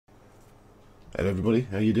Hello everybody,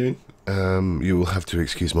 how you doing? You will have to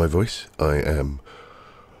excuse my voice. I am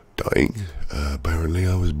dying. Apparently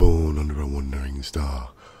I was born under a wandering star.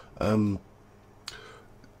 I'm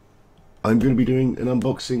going to be doing an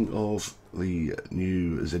unboxing of the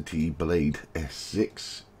new ZTE Blade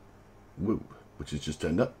S6, which has just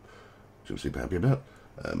turned up, which I'm super happy about.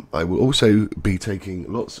 I will also be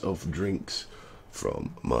taking lots of drinks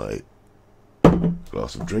from my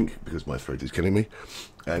glass of drink because my throat is killing me.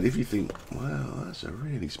 And if you think, wow, that's a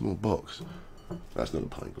really small box, that's not a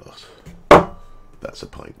pint glass, that's a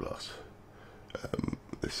pint glass.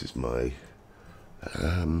 This is my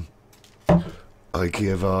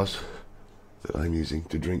IKEA vase that I'm using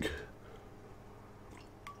to drink.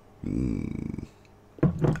 It's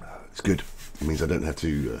good. It means I don't have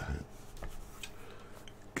to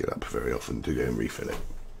get up very often to go and refill it.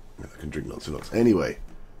 I can drink lots and lots. Anyway,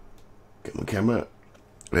 get my camera,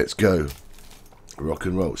 let's go. Rock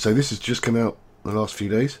and roll. So this has just come out the last few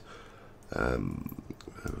days.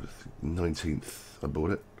 19th I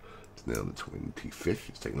bought it. It's now the 25th.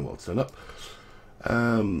 It's taken a while to turn up.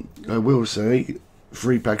 I will say,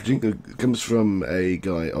 free packaging. It comes from a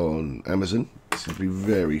guy on Amazon. Seems to be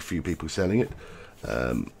very few people selling it.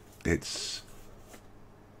 It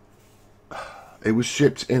was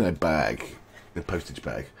shipped in a bag, a postage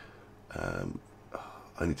bag. I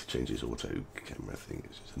need to change this auto camera thing.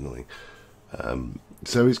 It's just annoying.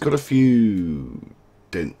 So it's got a few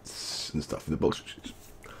dents and stuff in the box, which is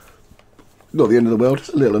not the end of the world. It's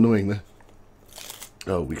a little annoying there.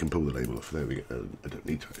 Oh, we can pull the label off. There we go. I don't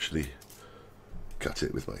need to actually cut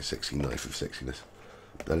it with my sexy knife of sexiness.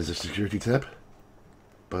 That is a security tab,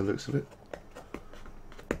 by the looks of it.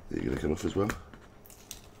 You're going to come off as well.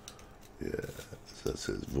 Yeah, so that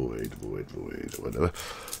says void, whatever.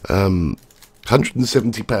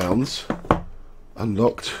 £170,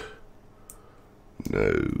 unlocked.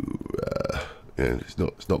 No, yeah, it's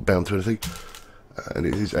not bound to anything, and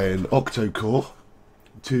it is an Octa-Core,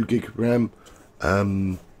 2 gig RAM.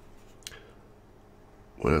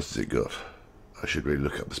 What else has it got? I should really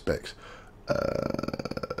look up the specs.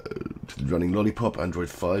 Running Lollipop, Android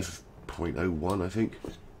 5.01, I think.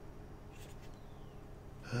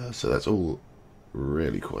 So that's all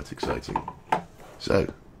really quite exciting.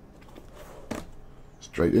 So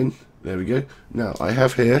straight in, there we go. Now I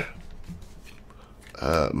have here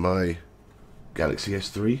my Galaxy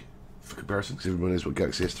S3 for comparison, because everyone knows what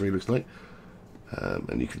Galaxy S3 looks like,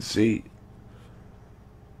 and you can see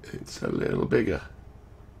it's a little bigger,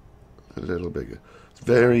 It's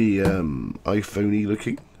very iPhone-y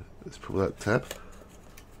looking. Let's pull that tab.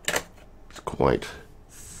 It's quite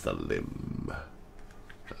slim.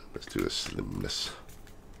 Let's do a slimness.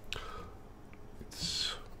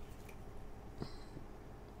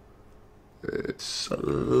 It's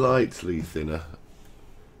slightly thinner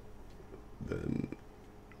than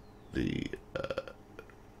the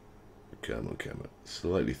camera,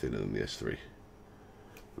 slightly thinner than the S3,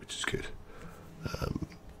 which is good.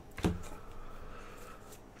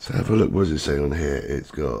 So have a look. What does it say on here? It's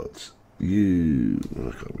got I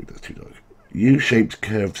can't read, that's too dark. U-shaped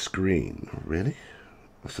curved screen. Really?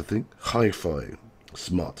 That's the thing. Hi-Fi,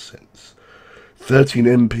 Smart Sense, 13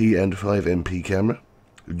 MP and 5 MP camera.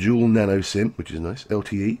 Dual Nano SIM, which is nice.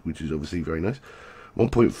 LTE, which is obviously very nice.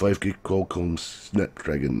 1.5 gig Qualcomm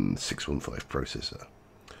Snapdragon 615 processor.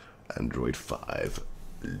 Android 5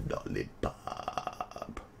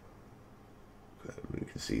 Lollipop. You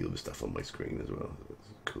can see all the stuff on my screen as well.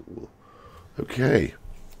 That's cool. Okay.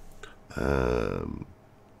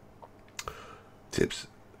 Tips.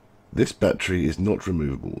 This battery is not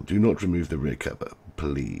removable. Do not remove the rear cover,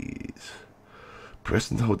 please. Press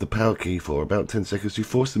and hold the power key for about 10 seconds to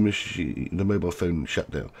force the mobile phone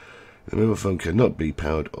shutdown. The mobile phone cannot be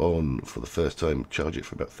powered on for the first time. Charge it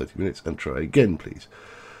for about 30 minutes and try again, please.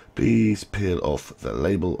 Please peel off the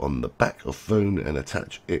label on the back of phone and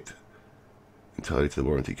attach it entirely to the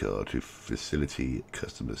warranty card to facility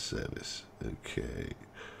customer service. Okay,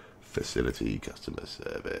 facility customer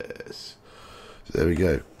service. So there we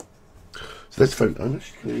go. So that's the phone. I'm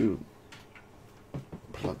actually going to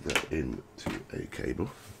plug that into a cable.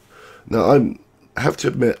 Now I have to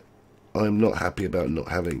admit I'm not happy about not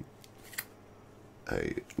having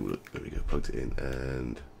a look, there we go, plugged it in,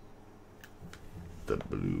 and the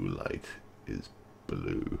blue light is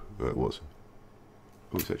blue. Oh, it was.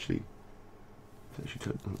 Oh, it's actually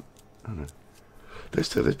turned on. Oh no.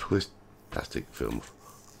 Let's pull this plastic film off.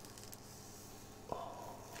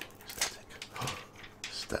 Oh, static. Oh,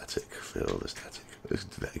 static. Feel the static. Let's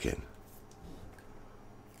do that again.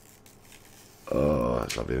 Oh,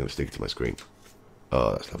 that's lovely. I'm going to stick it to my screen.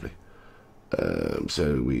 Oh, that's lovely.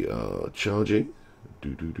 So we are charging.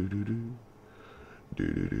 Yeah,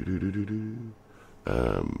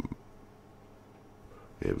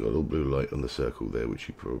 we've got a little blue light on the circle there, which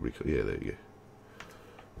you probably could. Yeah, there you go.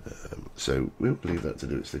 So we'll leave that to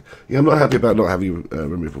do its thing. Yeah, I'm not happy about not having a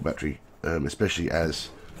removable battery, especially as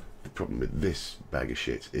the problem with this bag of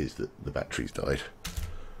shit is that the batteries died.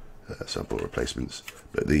 So I bought replacements,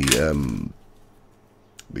 but the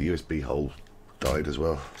USB hole died as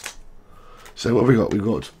well. So what have we got? We've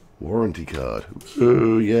got warranty card.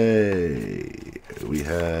 Oh yay! We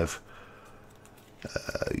have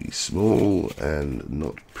a small and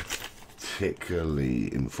not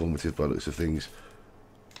particularly informative by the looks of things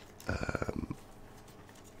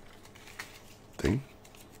thing.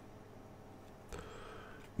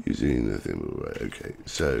 Using the thing, right? Okay,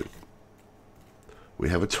 so we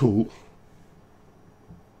have a tool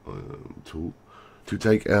to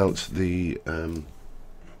take out the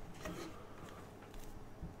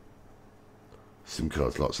SIM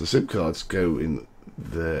card slots. The SIM cards go in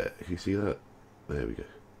there. Can you see that? There we go.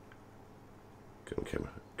 Come on,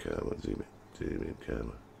 camera, zoom in,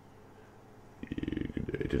 camera. I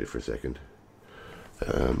did it for a second.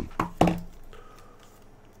 So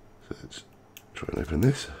let's try and open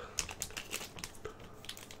this.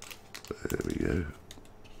 There we go.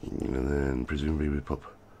 And then presumably we pop.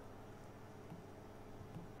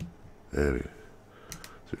 There we go.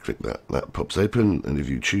 So click that, that pops open, and if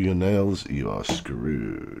you chew your nails, you are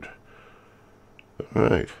screwed.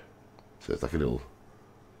 Alright. So it's like a little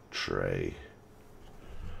tray.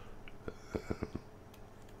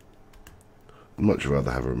 I'd much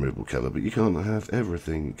rather have a removable cover, but you can't have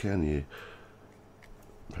everything, can you?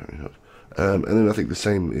 Apparently not. And then I think the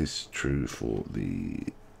same is true for the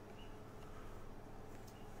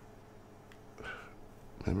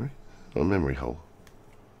memory? Not a memory hole.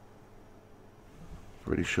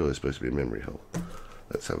 Pretty sure it's supposed to be a memory hole.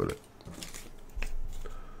 Let's have a look.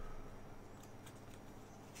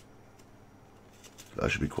 I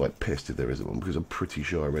should be quite pissed if there isn't one, because I'm pretty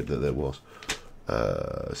sure I read that there was.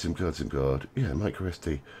 SIM card. Yeah, micro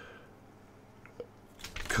SD.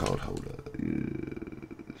 Card holder.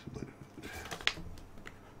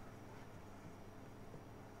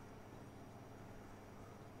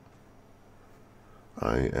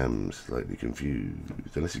 I am slightly confused,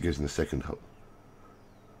 unless it goes in the second hole.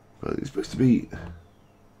 But it's supposed to be...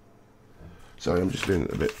 Sorry, I'm just being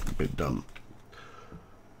a bit dumb.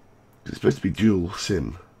 It's supposed to be dual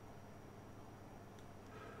SIM.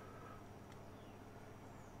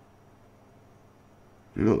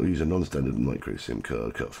 Do not use a non-standard micro SIM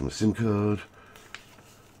card cut from a SIM card.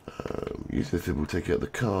 Use the thing will take out the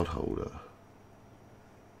card holder.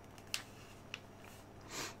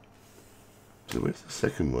 So where's the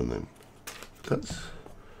second one then? That's...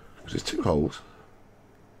 because there's two holes.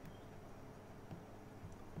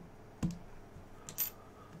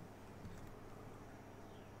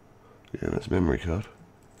 Yeah, that's memory card.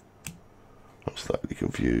 I'm slightly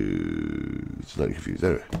confused.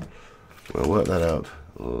 Anyway, we'll work that out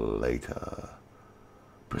later.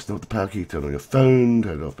 Press the power key, turn on your phone,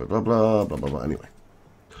 turn it off, blah blah blah blah blah blah. Anyway,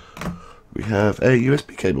 we have a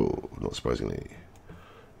USB cable. Not surprisingly,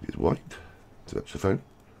 it's white. So that's the phone,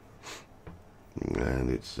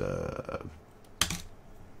 and it's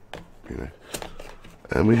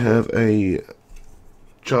and we have a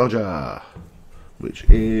charger, which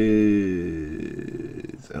is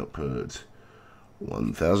output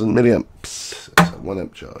 1000 milliamps. That's a 1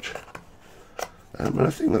 amp charge. And I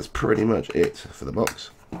think that's pretty much it for the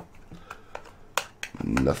box.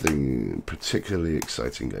 Nothing particularly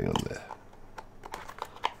exciting going on there.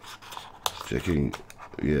 Just checking.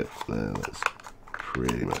 Yeah, no, that's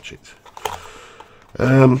pretty much it.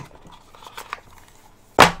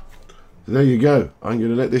 There you go. I'm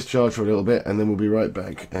going to let this charge for a little bit, and then we'll be right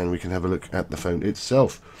back, and we can have a look at the phone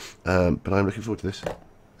itself. But I'm looking forward to this.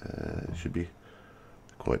 It should be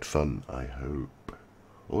quite fun, I hope.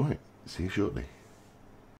 Alright, see you shortly.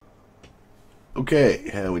 Okay,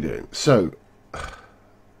 how are we doing? So,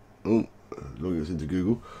 logging us into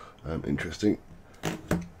Google. Interesting.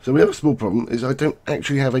 So we have a small problem, is I don't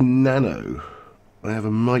actually have a Nano. I have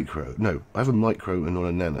a micro. No, I have a micro and not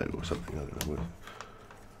a Nano or something. I don't know.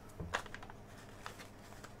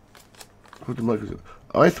 What the micro?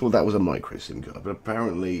 I thought that was a micro SIM card, but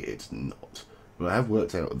apparently it's not. But I have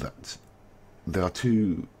worked out that there are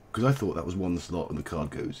two, because I thought that was one slot and the card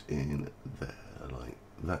goes in there, like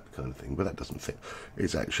that kind of thing, but that doesn't fit.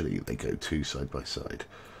 It's actually, they go two side by side.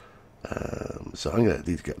 So I'm going to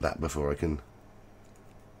need to get that before I can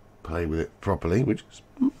play with it properly, which is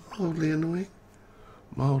mildly annoying.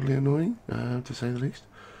 To say the least.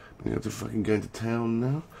 I'm going to have to fucking go into town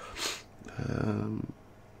now.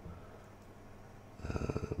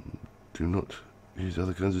 Do not use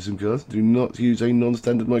other kinds of SIM cards. Do not use a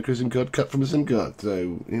non-standard micro SIM card cut from a SIM card.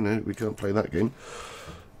 So, you know, we can't play that game.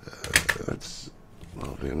 That's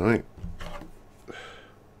mildly annoying.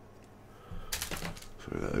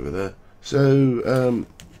 Throw that over there. So,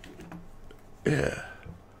 yeah.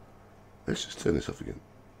 Let's just turn this off again.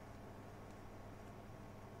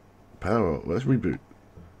 Power off. Let's reboot.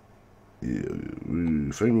 Yeah,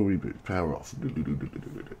 phone will reboot. Power off.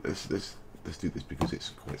 Let's do this because it's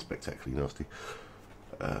quite spectacularly nasty.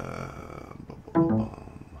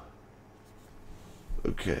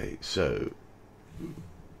 Okay, so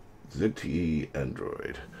ZTE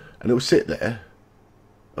Android, and it will sit there.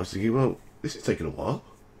 I was thinking, well, this is taking a while.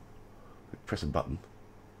 Press a button.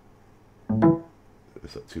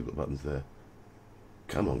 There's like 2 little buttons there.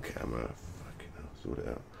 Come on, camera. Fucking hell, sort it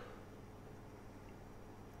out.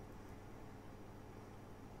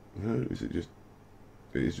 No, is it just?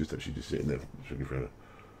 It is just actually just sitting there, looking forever.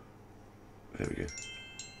 There we go.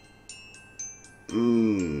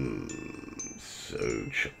 So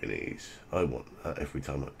Chinese. I want that every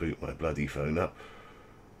time I boot my bloody phone up.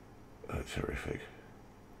 Oh, terrific.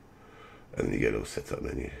 And then you get all set up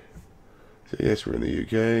menu. So yes, we're in the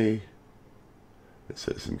UK. Let's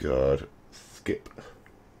set SIM card. Skip.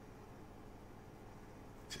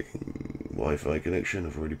 Taking Wi-Fi connection.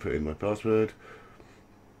 I've already put in my password.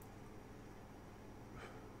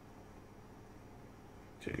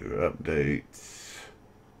 Check your updates.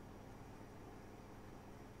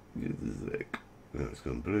 Now it's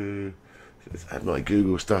gone blue. So let's add my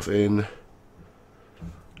Google stuff in.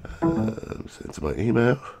 Send to my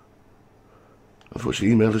email.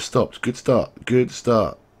 Unfortunately, email has stopped. Good start. Good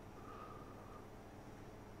start.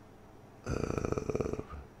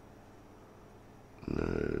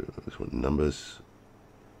 No, I just want numbers.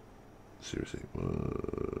 Seriously.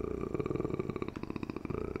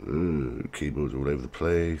 Keyboards all over the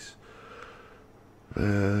place.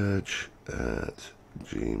 Veg@gmail.com.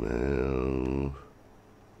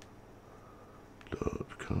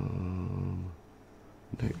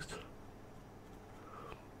 Next.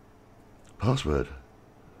 Password.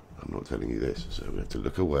 I'm not telling you this, so we have to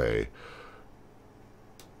look away.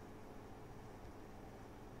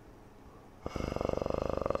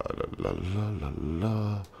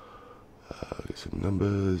 Get some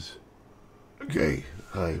numbers. Okay,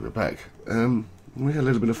 hi, we're back. We had a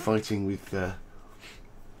little bit of fighting with the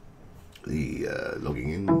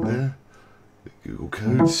logging in there, the Google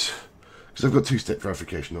codes, because I've got 2-step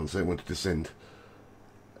verification on, so I wanted to send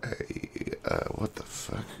a what the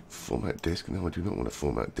fuck, format disk. No, I do not want a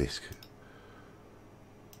format disk.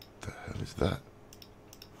 What the hell is that?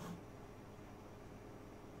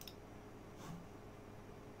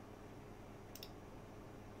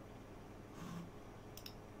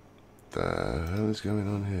 The hell is going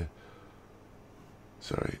on here?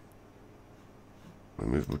 Sorry.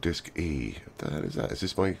 Removable disk E. What the hell is that? Is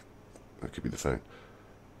this my... That could be the phone.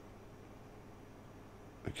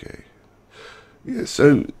 Okay. Yeah,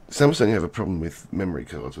 so Samsung have a problem with memory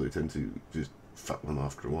cards where they tend to just fuck them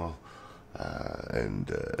after a while.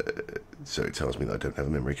 So it tells me that I don't have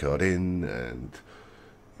a memory card in, and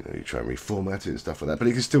you know, you try and reformat it and stuff like that, but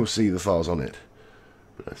you can still see the files on it.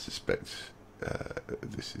 But I suspect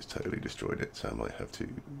this has totally destroyed it, so I might have to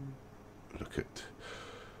look at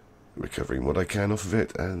recovering what I can off of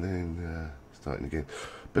it and then starting again.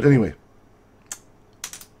 But anyway,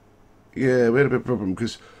 yeah, we had a bit of a problem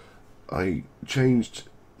because I changed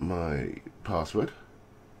my password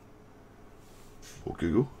for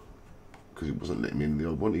Google because it wasn't letting me in the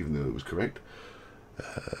old one, even though it was correct.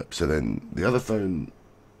 So then the other phone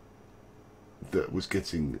that was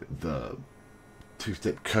getting the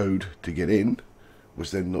 2-step code to get in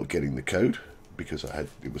was then not getting the code because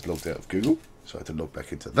it was logged out of Google, so I had to log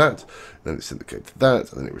back into that. Then it sent the code to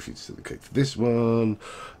that, and then it refused to send the code to this one.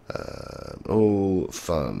 All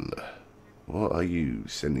fun. What are you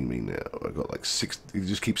sending me now? I got like 6. You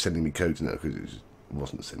just keep sending me codes now because it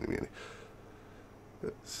wasn't sending me any.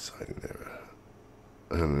 Signing error.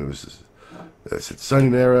 And it was. It said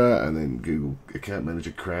signing error, and then Google account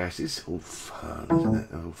manager crash. It's all fun, isn't it?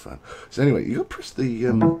 All fun. So anyway, you got to press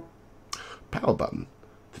the power button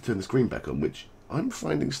to turn the screen back on, which I'm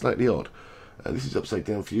finding slightly odd. This is upside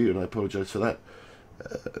down for you, and I apologise for that.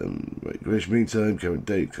 Right, meantime, current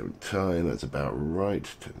date, current time. That's about right.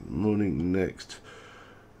 10 in the morning. Next.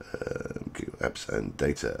 Google apps and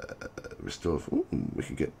data. Restore. Ooh, we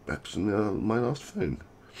can get apps on my last phone.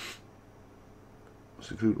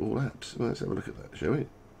 Let's include all apps. Well, let's have a look at that, shall we?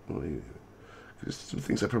 Because there's some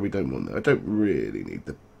things I probably don't want. I don't really need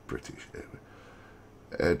the British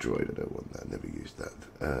AirDroid. I don't want that. Never used that.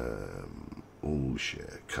 All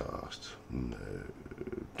share cast. No.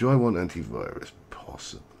 Do I want antivirus?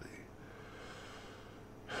 possibly.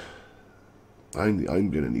 I'm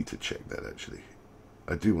going to need to check that actually.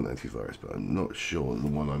 I do want antivirus, but I'm not sure the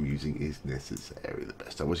one I'm using is necessarily the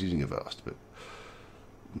best. I was using Avast, but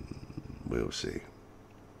we'll see.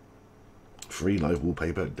 Free live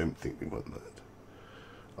wallpaper, don't think we want that.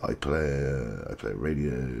 iPlayer,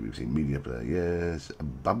 radio, we've seen media player, yes.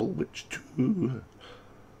 Bubble Witch 2.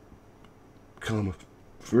 Karma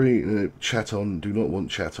free, chat on, do not want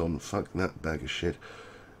chat on, fuck that bag of shit.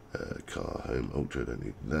 Car, home, ultra, don't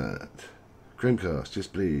need that. Chromecast,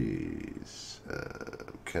 just please.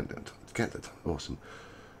 Countdown time, awesome.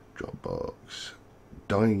 Dropbox.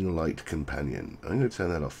 Dying Light Companion. I'm going to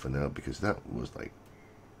turn that off for now because that was like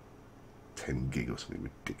 10 gig or something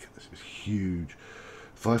ridiculous. It was huge.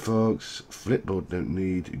 Firefox, Flipboard don't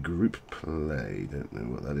need. Group Play, don't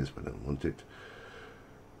know what that is, but I don't want it.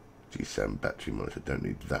 GSAM battery monitor, don't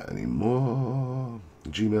need that anymore.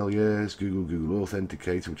 Gmail, yes. Google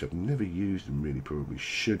Authenticator, which I've never used and really probably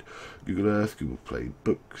should. Google Earth, Google Play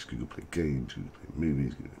Books, Google Play Games, Google Play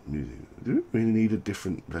Movies, Google Music. Do we really need a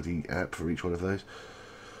different bloody app for each one of those?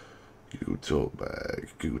 Google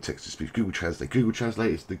Talkback, Google Text to Speech, Google Translate. Google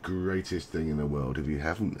Translate is the greatest thing in the world. If you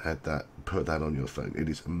haven't had that, put that on your phone. It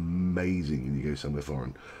is amazing when you go somewhere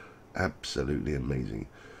foreign. Absolutely amazing.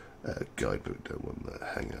 Guidebook, don't want that.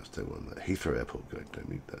 Hangouts, don't want that. Heathrow Airport Guide, don't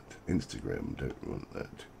need that. Instagram, don't want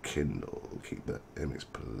that. Kindle, keep that. MX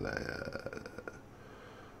Player.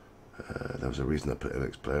 That was a reason I put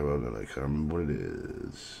MX Player on, and I can't remember what it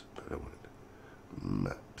is. But I don't want it.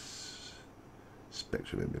 Maps.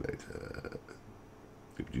 Spectrum Emulator.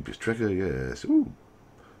 GPS Tracker, yes. Ooh.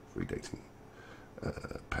 Free dating.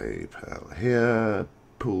 PayPal here.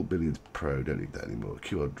 Pool Billiards Pro, don't need that anymore.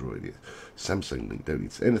 QR Droid, yes. Samsung Link, don't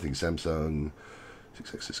need anything Samsung.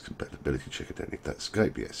 6-axis compatibility checker, don't need that.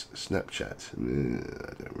 Skype, yes. Snapchat, I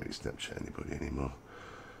don't really Snapchat anybody anymore.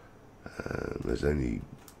 There's only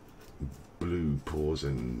Blue, Pause,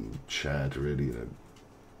 and Chad, really.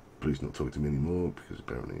 Blue's not talking to me anymore because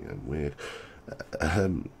apparently I'm weird.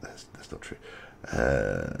 That's not true.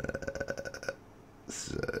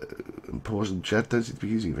 And Pause and Chad don't seem to be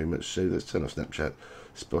using it very much, so let's turn off Snapchat.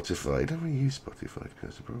 Spotify, I don't really use Spotify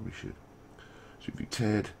because I probably should. So if you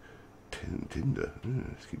Tinder,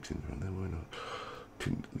 let's keep Tinder on there, why not?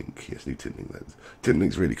 Link, yes, need Link.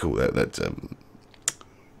 Link's really cool. That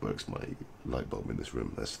works my light bulb in this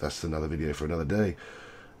room. That's another video for another day.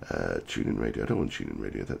 TuneIn Radio, I don't want TuneIn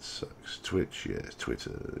Radio, that sucks. Twitch, yes.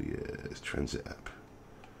 Twitter, yes. Transit app.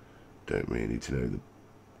 Don't really need to know the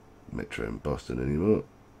Metro in Boston anymore.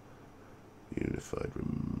 Unified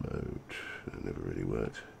Remote, that never really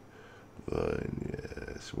worked. Vine,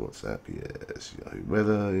 yes. WhatsApp, yes. Yahoo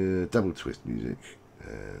Weather, yeah. Double Twist Music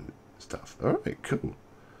and stuff. Alright, cool.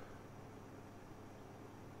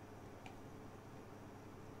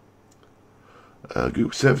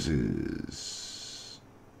 Google Services.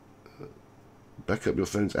 Back up your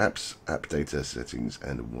phone's apps, app data settings,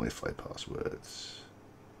 and Wi-Fi passwords.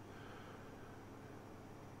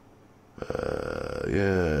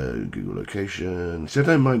 Yeah, Google Location. So I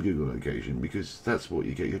don't mind Google Location because that's what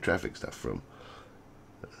you get your traffic stuff from.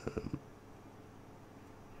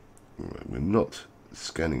 We're not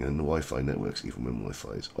scanning on the Wi-Fi networks even when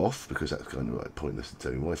Wi-Fi is off because that's kind of like pointless to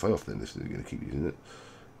turn Wi-Fi off then if they're going to keep using it.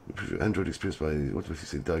 Android experience by, what do we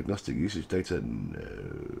say, diagnostic usage data? No.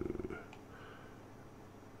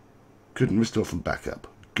 Couldn't restore from backup.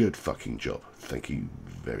 Good fucking job. Thank you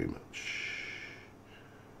very much.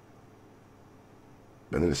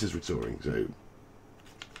 And then this is restoring, so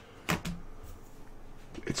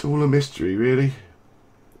it's all a mystery, really.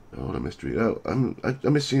 All a mystery. Oh, I'm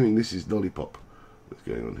assuming this is Lollipop that's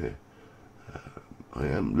going on here. I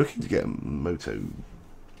am looking to get a Moto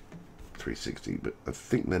 360, but I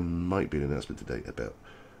think there might be an announcement today about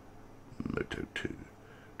Moto 2.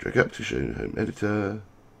 Drag up to show home editor.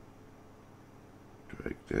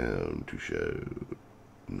 Drag down to show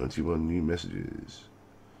 91 new messages.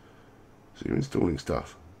 So you're installing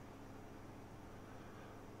stuff.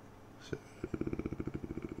 So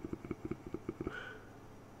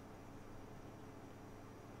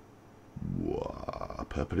wow,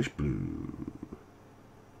 purplish blue.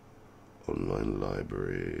 Online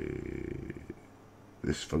library.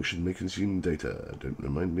 This function may consume data. Don't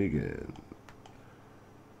remind me again.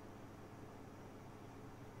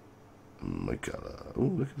 My color. Oh,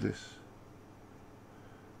 look at this.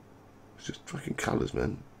 It's just fucking colors,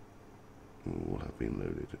 man. All have been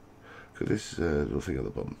loaded. Look at this little thing at the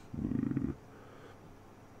bottom. Ooh.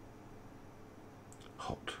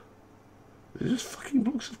 Hot. There's just fucking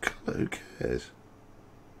blocks of colour. Who cares?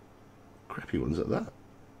 Crappy ones at that.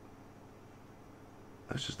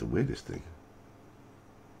 That's just the weirdest thing.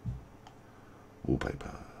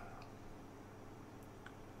 Wallpaper.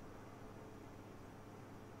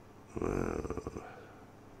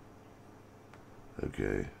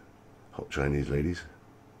 Okay. Hot Chinese ladies.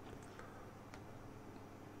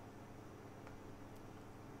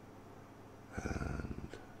 And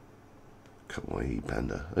Kawaii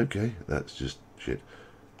Panda. Okay, that's just shit.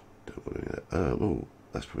 Don't want to do that. Oh,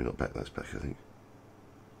 that's probably not back. That's back, I think.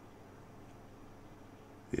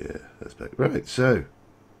 Yeah, that's back. Right, so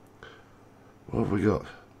what have we got?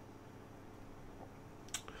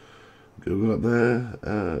 Google up there.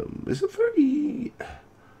 It's a very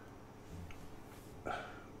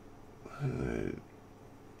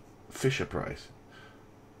Fisher Price.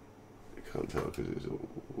 I can't tell because it's all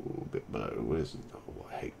a bit below. Where's? Oh,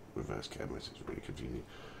 I hate reverse cameras. It's really confusing.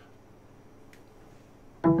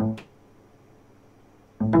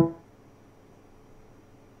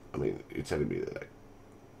 I mean, you're telling me that.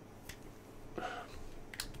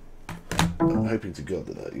 I'm hoping to God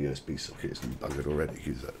that that USB socket isn't buggered already,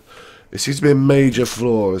 because it seems to be a major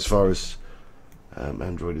flaw as far as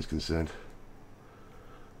Android is concerned.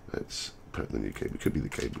 Let's put the new cable. It could be the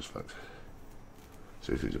cable's fucked.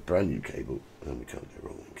 So if it's a brand new cable, then we can't go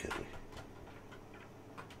wrong, can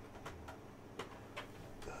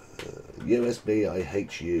we? USB, I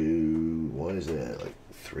hate you. Why is there like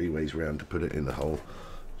 3 ways round to put it in the hole?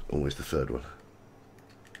 It's always the third one.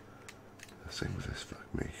 Same with this.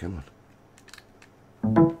 Fuck me. Come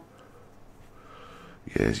on.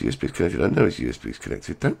 Yes, USB's connected. I know it's USB's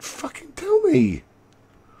connected. Don't fucking tell me.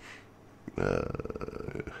 Camera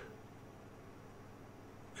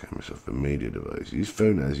software media device. Use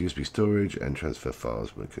phone as USB storage and transfer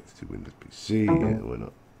files when connected to Windows PC. Yeah, why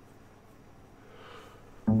not?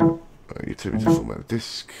 Utility to format the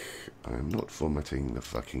disk. I am not formatting the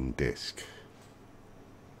fucking disk.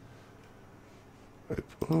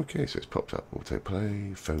 Okay, so it's popped up.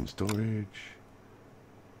 Autoplay, phone storage.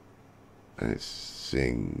 And it's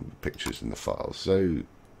seeing pictures in the files. So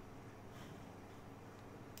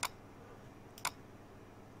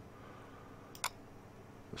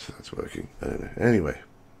that's working. I don't know. Anyway,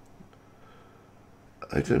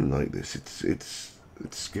 I don't like this. It's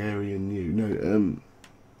scary and new. No,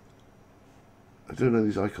 I don't know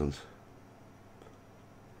these icons.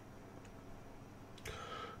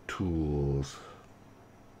 Tools.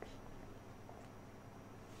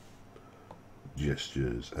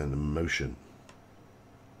 Gestures and emotion.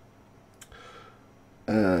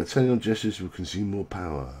 Turning on gestures will consume more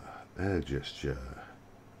power. Air gesture.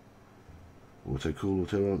 Auto call,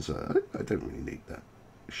 auto answer. I don't really need that.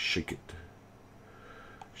 Shake it.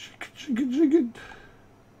 Shake it, shake it, shake it.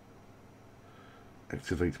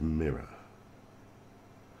 Activate mirror.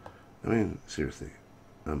 I mean, seriously,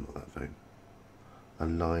 I'm not that vain. A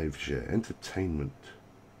live share. Entertainment.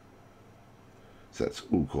 So that's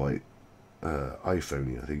all quite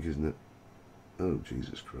iPhone-y, I think, isn't it? Oh,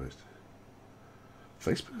 Jesus Christ.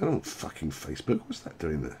 Facebook? I don't want fucking Facebook. What's that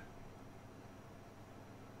doing there?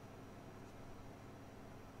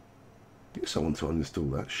 Get someone to uninstall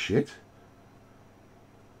that shit.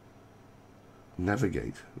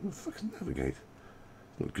 Navigate. What the fuck is navigate?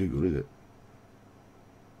 It's not Google, is it?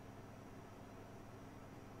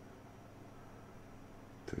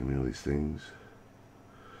 Telling me all these things.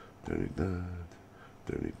 Don't need that.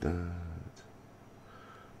 Don't need that.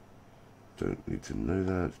 Don't need to know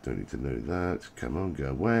that. Don't need to know that. Come on, go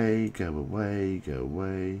away. Go away. Go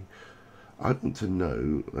away. I want to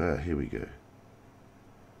know. Here we go.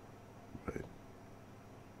 Right.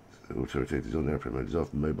 So auto rotate is on. Airplane mode is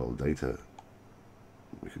off. Mobile data.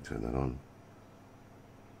 We can turn that on.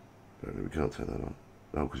 No, we can't turn that on.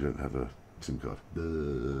 Oh, because we don't have a SIM card.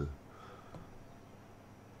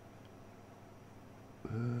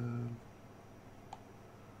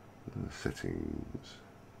 Settings.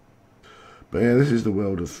 But yeah, this is the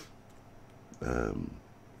world of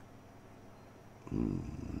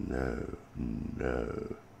no,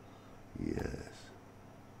 yes.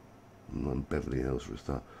 I'm on Beverly Hills for a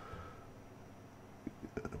start.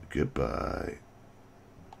 Goodbye.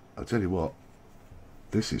 I'll tell you what,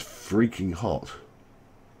 this is freaking hot.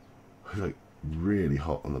 It's like really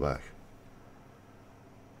hot on the back.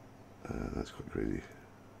 That's quite crazy.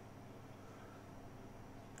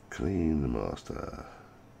 Clean the master.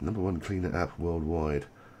 #1 cleaner app worldwide.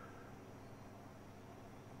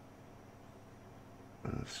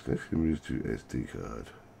 Successfully moves to SD card.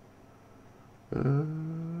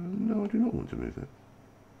 No, I do not want to move that.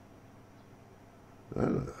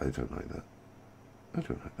 I don't like that. I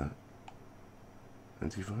don't like that.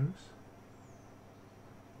 Antivirus?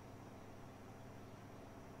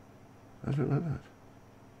 I don't like that.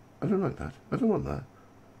 I don't like that. I don't want that.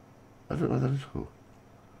 I don't like that at all.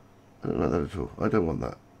 I don't like that at all. I don't want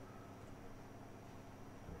that.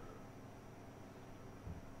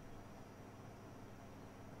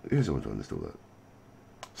 Yes, I want to uninstall that.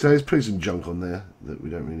 So let's put some junk on there that we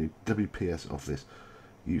don't really need. WPS Office.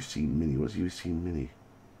 UC Mini. What's UC Mini?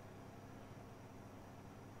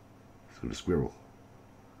 It's got a squirrel.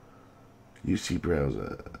 UC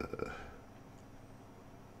Browser.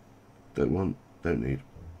 Don't want. Don't need.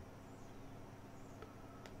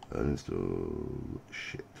 Uninstall.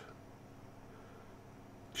 Shit.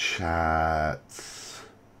 Chats.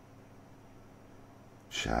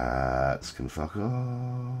 Chats can fuck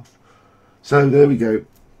off. So there we go.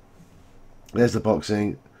 There's the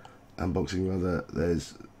unboxing rather.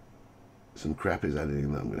 There's some crap is added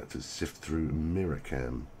in that I'm going to have to sift through mirror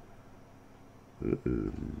cam.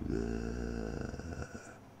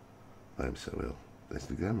 I'm so ill. There's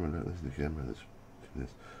the camera. No, there's the camera.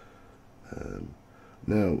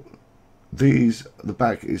 Now, the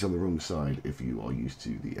back is on the wrong side if you are used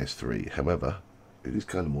to the S3. However, it is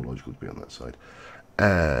kind of more logical to be on that side.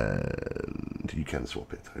 And you can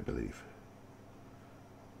swap it, I believe.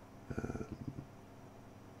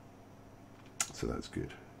 So that's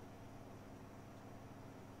good.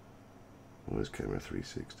 Where's camera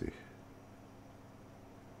 360?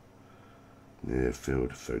 Near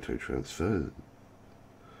field photo transfer.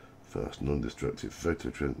 Fast, non-destructive photo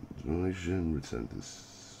transformation. Return to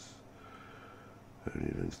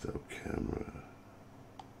only install camera.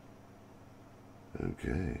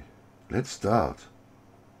 Okay, let's start.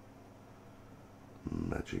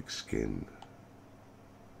 Magic skin.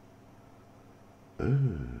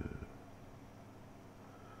 Oh,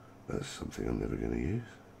 that's something I'm never going to use.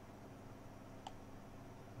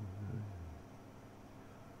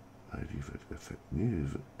 ID effect. New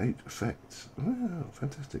 8 effects. Wow,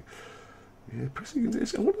 fantastic. Yeah, pressing into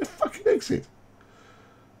this. I want to fucking exit.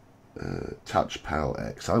 Touch Pal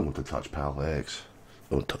X. I want to Touch Pal X.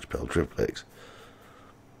 I want Touch Pal Triple X.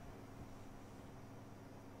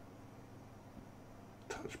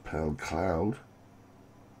 Touch Pal Cloud.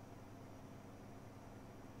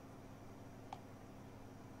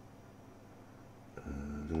 I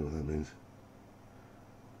don't know what that means.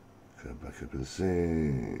 Go back up and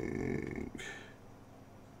sync.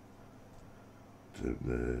 Don't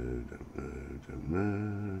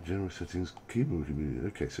know. General settings, keyboard.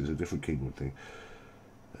 Okay, so it's a different keyboard thing.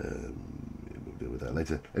 We'll deal with that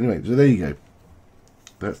later. Anyway, so there you go.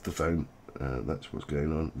 That's the phone. That's what's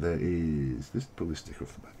going on. There is. Let's pull this sticker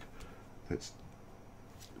off the back. Let's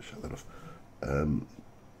shut that off.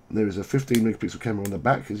 There is a 15 megapixel camera on the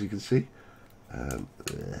back, as you can see.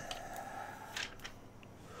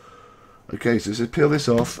 Okay, so let's peel this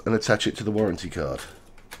off and attach it to the warranty card.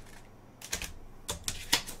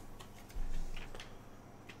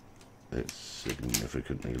 It's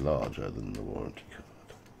significantly larger than the warranty card.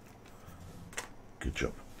 Good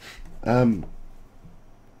job. I'm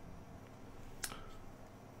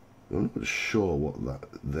not sure what that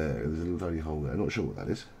there. There's a little tiny hole there. I'm not sure what that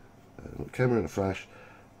is. Camera and a flash.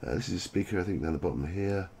 This is a speaker, I think, down the bottom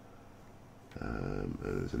here.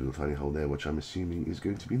 There's a little tiny hole there, which I'm assuming is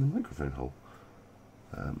going to be the microphone hole.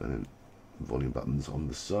 And then volume buttons on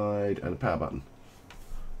the side and a power button.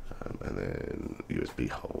 And then USB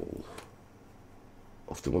hole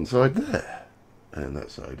off to one side there. And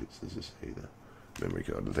that side, it's, as I say, the memory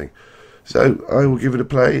card and thing. So I will give it a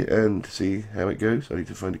play and see how it goes. I need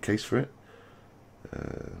to find a case for it.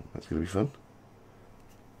 That's going to be fun.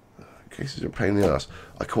 Cases are a pain in the ass.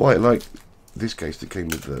 I quite like this case that came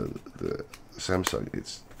with the Samsung.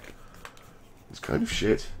 It's kind of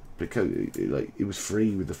shit because it was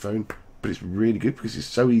free with the phone, but it's really good because it's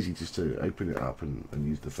so easy just to open it up and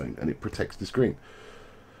use the phone, and it protects the screen.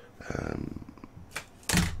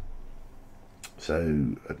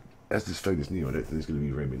 So as this phone is new, I don't think there's going to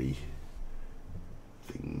be very many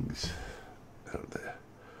things out there.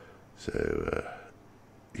 So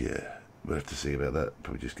yeah, we'll have to see about that.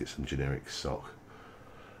 Probably just get some generic stock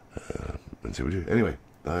and see what we do. Anyway,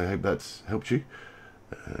 I hope that's helped you.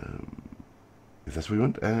 If that's what you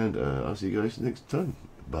want, and I'll see you guys next time.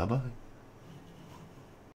 Bye bye.